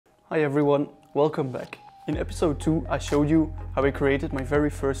Hi everyone, welcome back. In episode 2 I showed you how I created my very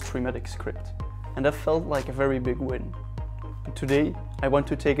first thematic script, and that felt like a very big win. But today I want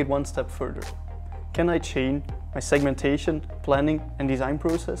to take it one step further. Can I chain my segmentation, planning and design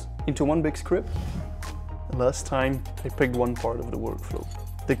process into one big script? Last time I picked one part of the workflow,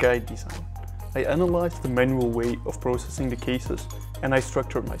 the guide design. I analyzed the manual way of processing the cases and I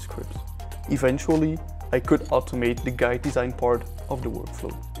structured my scripts. Eventually I could automate the guide design part of the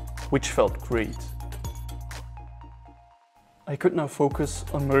workflow, which felt great. I could now focus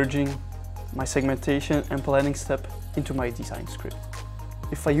on merging my segmentation and planning step into my design script.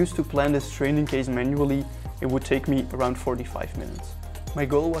 If I used to plan this training case manually, it would take me around 45 minutes. My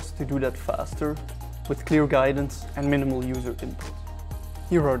goal was to do that faster, with clear guidance and minimal user input.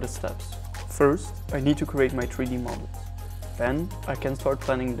 Here are the steps. First, I need to create my 3D models. Then I can start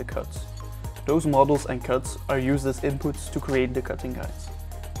planning the cuts. Those models and cuts are used as inputs to create the cutting guides.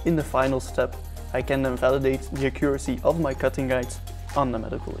 In the final step, I can then validate the accuracy of my cutting guides on the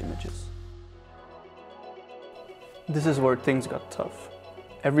medical images. This is where things got tough.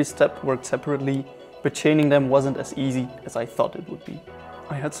 Every step worked separately, but chaining them wasn't as easy as I thought it would be.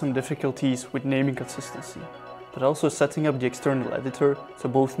 I had some difficulties with naming consistency, but also setting up the external editor so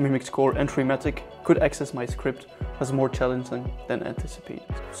both Mimic Core and Thematic could access my script was more challenging than anticipated.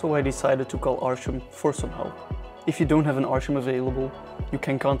 So I decided to call Arsham for some help. If you don't have an Arsham available, you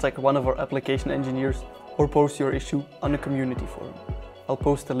can contact one of our application engineers or post your issue on the community forum. I'll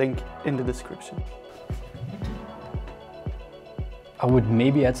post the link in the description. I would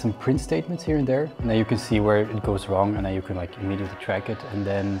maybe add some print statements here and there, and then you can see where it goes wrong, and then you can immediately track it, and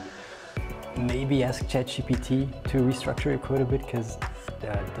then maybe ask ChatGPT to restructure your code a bit, because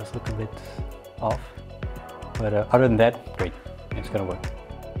it does look a bit off. But other than that, great, it's gonna work.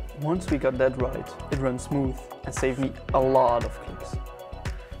 Once we got that right, it runs smooth and saved me a lot of clicks.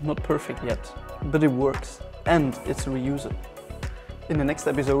 Not perfect yet, but it works and it's reusable. In the next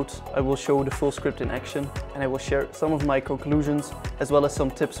episode, I will show the full script in action and I will share some of my conclusions as well as some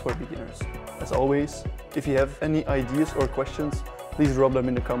tips for beginners. As always, if you have any ideas or questions, please drop them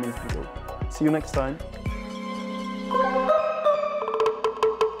in the comments below. See you next time.